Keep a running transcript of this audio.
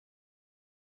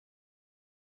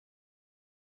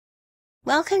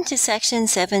Welcome to Section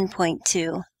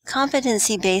 7.2,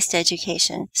 Competency-Based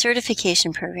Education,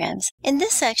 Certification Programs. In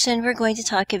this section, we're going to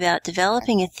talk about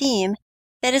developing a theme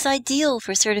that is ideal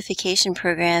for certification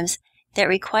programs that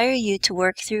require you to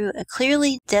work through a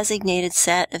clearly designated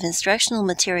set of instructional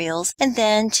materials and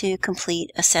then to complete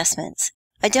assessments.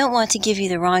 I don't want to give you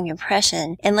the wrong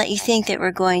impression and let you think that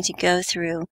we're going to go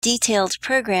through detailed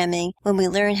programming when we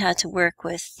learn how to work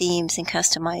with themes and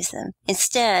customize them.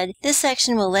 Instead, this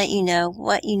section will let you know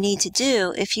what you need to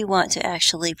do if you want to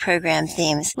actually program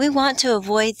themes. We want to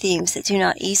avoid themes that do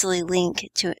not easily link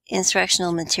to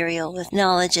instructional material with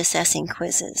knowledge assessing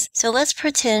quizzes. So let's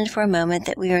pretend for a moment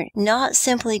that we are not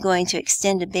simply going to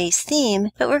extend a base theme,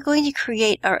 but we're going to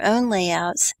create our own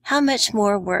layouts. How much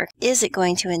more work is it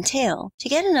going to entail? To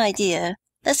get an idea,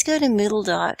 let's go to Moodle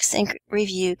Docs and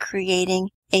review creating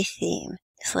a theme.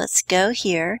 So let's go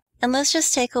here and let's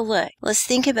just take a look. Let's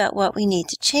think about what we need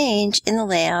to change in the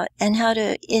layout and how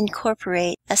to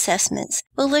incorporate assessments.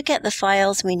 We'll look at the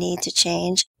files we need to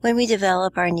change when we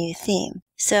develop our new theme.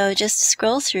 So just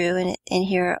scroll through and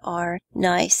here are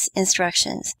nice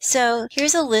instructions. So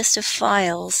here's a list of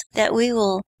files that we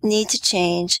will need to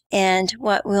change and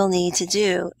what we'll need to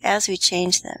do as we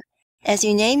change them. As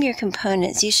you name your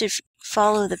components, you should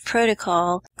follow the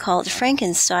protocol called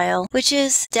Frankenstyle, which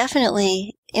is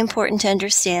definitely important to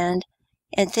understand.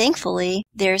 And thankfully,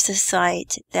 there's a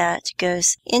site that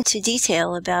goes into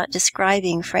detail about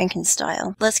describing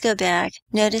Frankenstyle. Let's go back.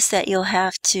 Notice that you'll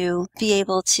have to be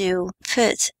able to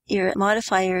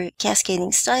modify your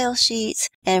cascading style sheets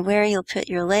and where you'll put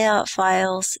your layout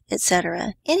files,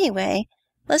 etc. Anyway,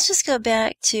 let's just go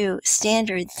back to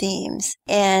standard themes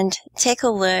and take a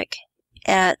look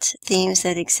at themes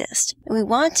that exist. We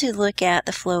want to look at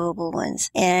the flowable ones,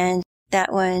 and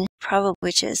that one, probably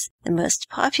which is the most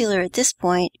popular at this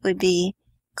point, would be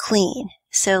clean.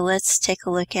 So let's take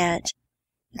a look at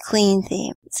the clean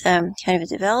theme. It's kind of a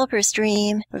developer's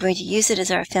dream. We're going to use it as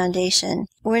our foundation.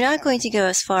 We're not going to go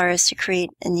as far as to create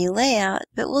a new layout,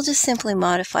 but we'll just simply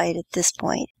modify it at this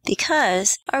point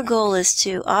because our goal is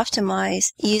to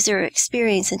optimize user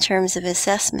experience in terms of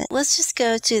assessment. Let's just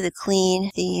go to the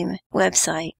clean theme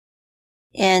website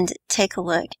and take a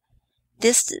look.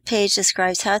 This page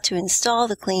describes how to install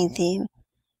the clean theme.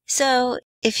 So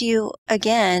if you,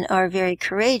 again, are very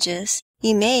courageous,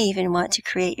 you may even want to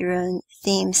create your own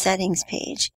theme settings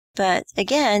page. But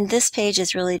again, this page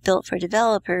is really built for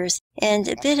developers and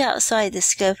a bit outside the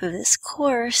scope of this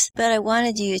course, but I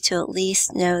wanted you to at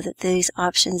least know that these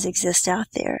options exist out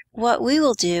there. What we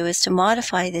will do is to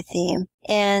modify the theme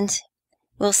and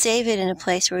we'll save it in a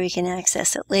place where we can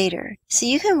access it later. So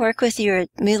you can work with your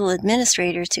Moodle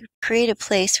administrator to create a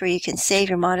place where you can save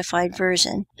your modified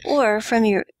version. Or from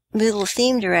your Moodle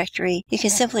theme directory, you can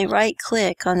simply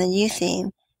right-click on the new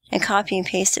theme and copy and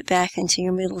paste it back into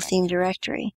your Moodle theme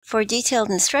directory. For detailed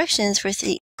instructions for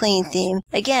the clean theme,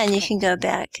 again, you can go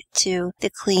back to the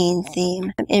clean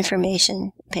theme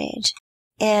information page.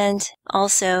 And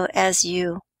also, as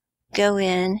you go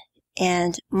in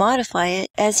and modify it,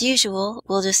 as usual,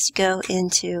 we'll just go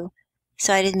into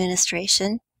site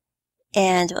administration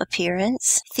and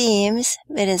appearance, themes,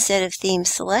 but instead of theme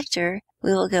selector,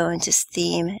 we will go into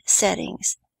theme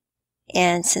settings.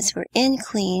 And since we're in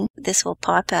clean, this will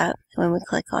pop up when we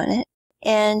click on it.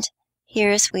 And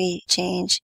here's we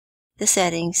change the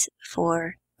settings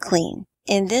for clean.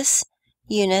 In this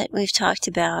unit, we've talked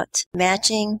about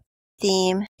matching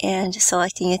theme and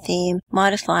selecting a theme,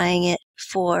 modifying it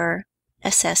for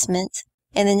assessment.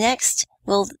 And the next,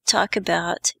 we'll talk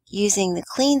about using the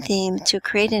clean theme to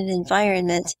create an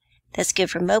environment that's good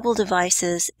for mobile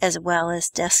devices as well as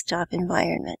desktop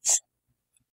environments.